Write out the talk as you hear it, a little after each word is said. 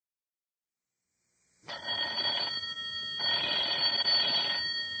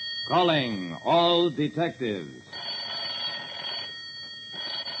Calling all detectives.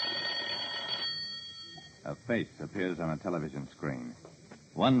 A face appears on a television screen.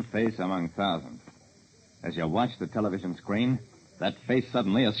 One face among thousands. As you watch the television screen, that face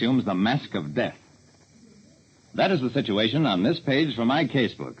suddenly assumes the mask of death. That is the situation on this page from my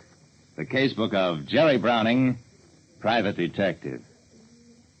casebook. The casebook of Jerry Browning, private detective.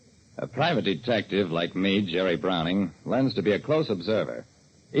 A private detective like me, Jerry Browning, learns to be a close observer,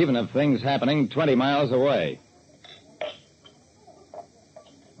 even of things happening 20 miles away.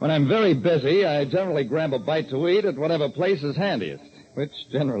 When I'm very busy, I generally grab a bite to eat at whatever place is handiest, which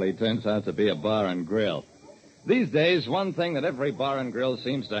generally turns out to be a bar and grill. These days, one thing that every bar and grill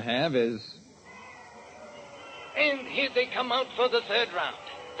seems to have is... And here they come out for the third round.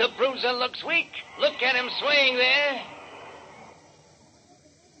 The bruiser looks weak. Look at him swaying there.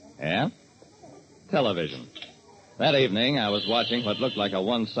 Yeah? Television. That evening, I was watching what looked like a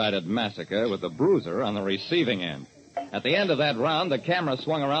one-sided massacre with the bruiser on the receiving end. At the end of that round, the camera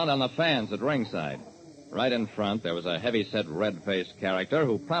swung around on the fans at ringside. Right in front, there was a heavy-set, red-faced character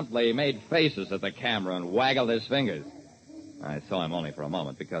who promptly made faces at the camera and waggled his fingers. I saw him only for a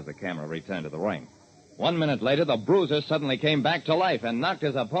moment because the camera returned to the ring. 1 minute later, the bruiser suddenly came back to life and knocked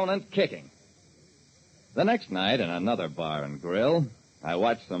his opponent kicking. The next night, in another bar and grill, I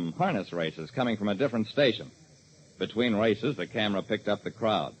watched some harness races coming from a different station. Between races, the camera picked up the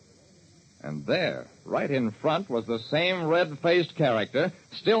crowd. And there, right in front, was the same red-faced character,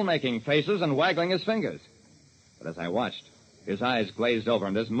 still making faces and waggling his fingers. But as I watched, his eyes glazed over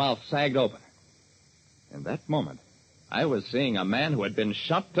and his mouth sagged open. In that moment, I was seeing a man who had been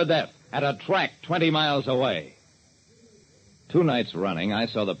shot to death at a track 20 miles away. 2 nights running, I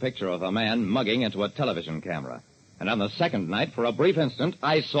saw the picture of a man mugging into a television camera. And on the second night, for a brief instant,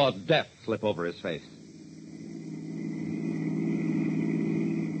 I saw death slip over his face.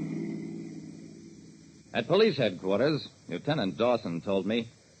 At police headquarters, Lieutenant Dawson told me,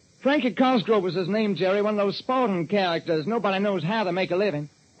 Frankie Cosgrove was his name, Jerry, one of those sporting characters. Nobody knows how to make a living.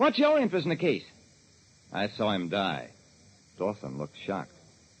 What's your interest in the case? I saw him die. Dawson looked shocked.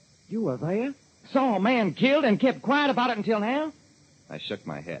 You were there? Saw a man killed and kept quiet about it until now? I shook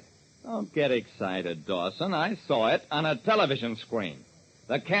my head. Don't get excited, Dawson. I saw it on a television screen.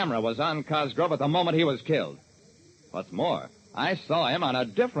 The camera was on Cosgrove at the moment he was killed. What's more, I saw him on a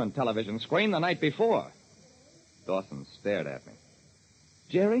different television screen the night before. Dawson stared at me.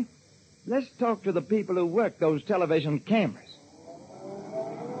 Jerry, let's talk to the people who work those television cameras.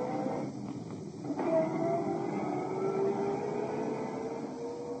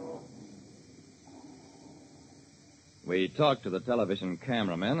 We talked to the television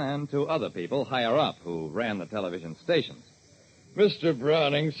cameramen and to other people higher up who ran the television stations. Mr.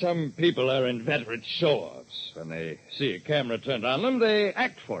 Browning, some people are inveterate show-offs. When they see a camera turned on them, they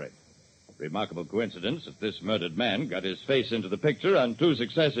act for it. Remarkable coincidence that this murdered man got his face into the picture on 2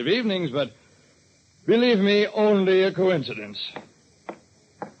 successive evenings, but believe me, only a coincidence.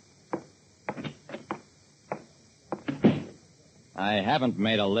 I haven't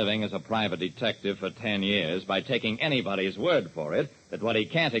made a living as a private detective for 10 years by taking anybody's word for it that what he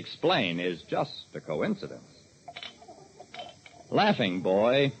can't explain is just a coincidence. Laughing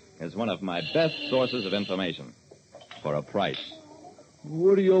Boy is one of my best sources of information. For a price.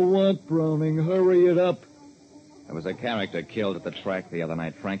 What do you want, Browning? Hurry it up. There was a character killed at the track the other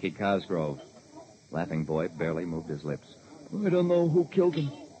night, Frankie Cosgrove. Laughing Boy barely moved his lips. I don't know who killed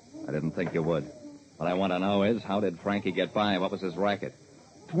him. I didn't think you would. What I want to know is, how did Frankie get by? What was his racket?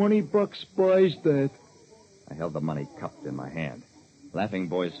 $20 buys that. I held the money cupped in my hand. Laughing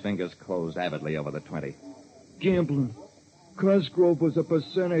Boy's fingers closed avidly over the 20. Gambling. Cosgrove was a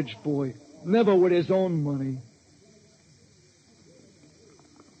percentage boy. Never with his own money.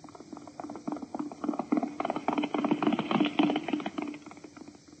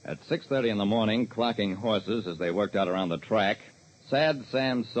 At 6:30 in the morning, clocking horses as they worked out around the track, Sad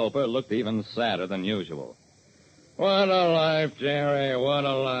Sam Soper looked even sadder than usual. What a life, Jerry, what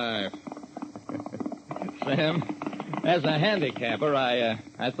a life. Sam, as a handicapper,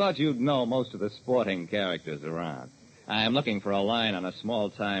 I thought you'd know most of the sporting characters around. I'm looking for a line on a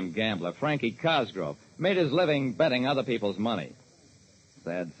small-time gambler, Frankie Cosgrove. Made his living betting other people's money.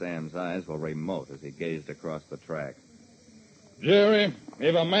 Sad Sam's eyes were remote as he gazed across the track. Jerry,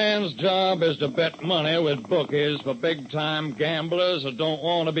 if a man's job is to bet money with bookies for big-time gamblers who don't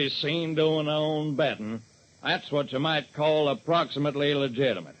want to be seen doing their own betting, that's what you might call approximately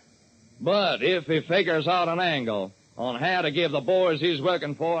legitimate. But if he figures out an angle on how to give the boys he's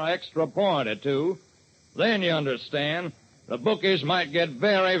working for an extra point or two, then you understand the bookies might get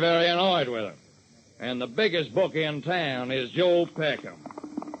very, very annoyed with him. And the biggest bookie in town is Joe Peckham.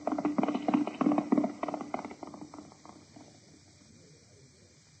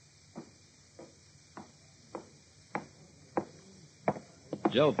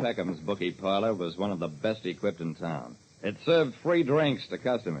 Joe Peckham's bookie parlor was one of the best equipped in town. It served free drinks to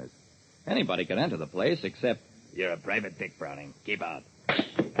customers. Anybody could enter the place except... You're a private dick, Browning. Keep out.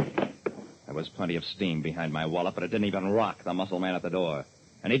 There was plenty of steam behind my wallet, but it didn't even rock the muscle man at the door.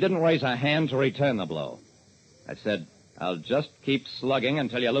 And he didn't raise a hand to return the blow. I said, I'll just keep slugging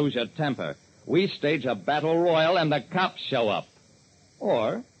until you lose your temper. We stage a battle royal and the cops show up.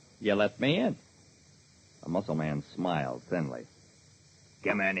 Or you let me in. The muscle man smiled thinly.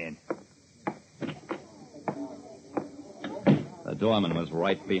 Come on in. The doorman was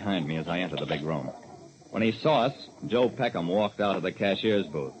right behind me as I entered the big room. When he saw us, Joe Peckham walked out of the cashier's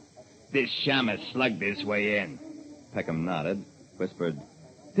booth. This shamus slugged this way in. Peckham nodded, whispered,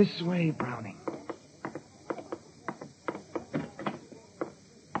 This way, Browning.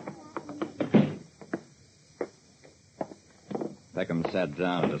 Peckham sat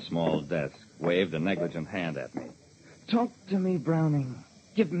down at a small desk, waved a negligent hand at me. Talk to me, Browning.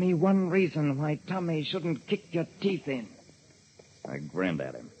 Give me one reason why Tommy shouldn't kick your teeth in. I grinned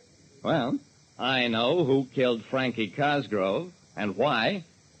at him. Well, I know who killed Frankie Cosgrove and why.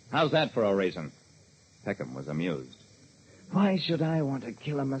 How's that for a reason? Peckham was amused. Why should I want to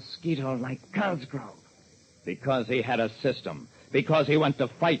kill a mosquito like Cosgrove? Because he had a system. Because he went to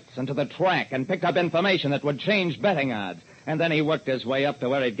fights and to the track and picked up information that would change betting odds. And then he worked his way up to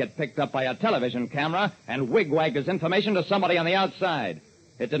where he'd get picked up by a television camera and wigwagged his information to somebody on the outside.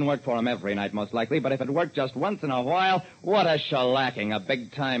 It didn't work for him every night, most likely, but if it worked just once in a while, what a shellacking a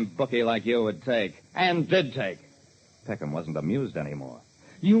big-time bookie like you would take. And did take. Peckham wasn't amused anymore.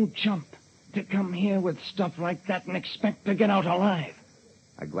 You chump. To come here with stuff like that and expect to get out alive.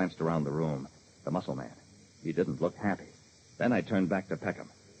 I glanced around the room. The muscle man. He didn't look happy. Then I turned back to Peckham.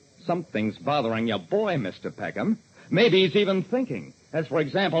 Something's bothering your boy, Mr. Peckham. Maybe he's even thinking. As, for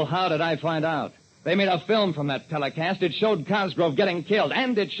example, how did I find out? They made a film from that telecast. It showed Cosgrove getting killed,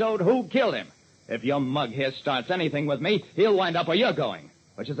 and it showed who killed him. If your mug here starts anything with me, he'll wind up where you're going,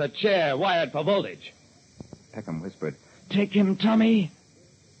 which is a chair wired for voltage. Peckham whispered, Take him, Tommy.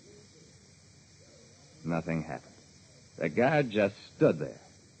 Nothing happened. The guard just stood there.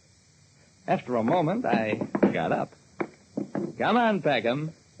 After a moment, I got up. Come on,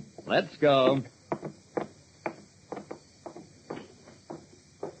 Peckham. Let's go.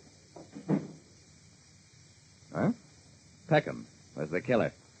 Huh? Peckham was the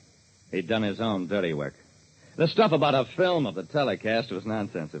killer. He'd done his own dirty work. The stuff about a film of the telecast was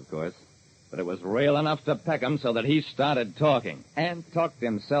nonsense, of course. But it was real enough to Peckham so that he started talking and talked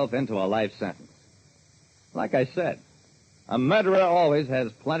himself into a life sentence. Like I said, a murderer always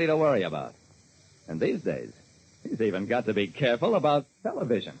has plenty to worry about. And these days, he's even got to be careful about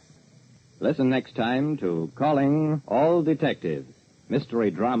television. Listen next time to Calling All Detectives,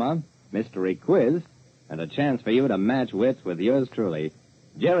 mystery drama, mystery quiz, and a chance for you to match wits with yours truly,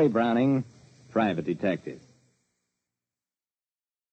 Jerry Browning, Private Detective.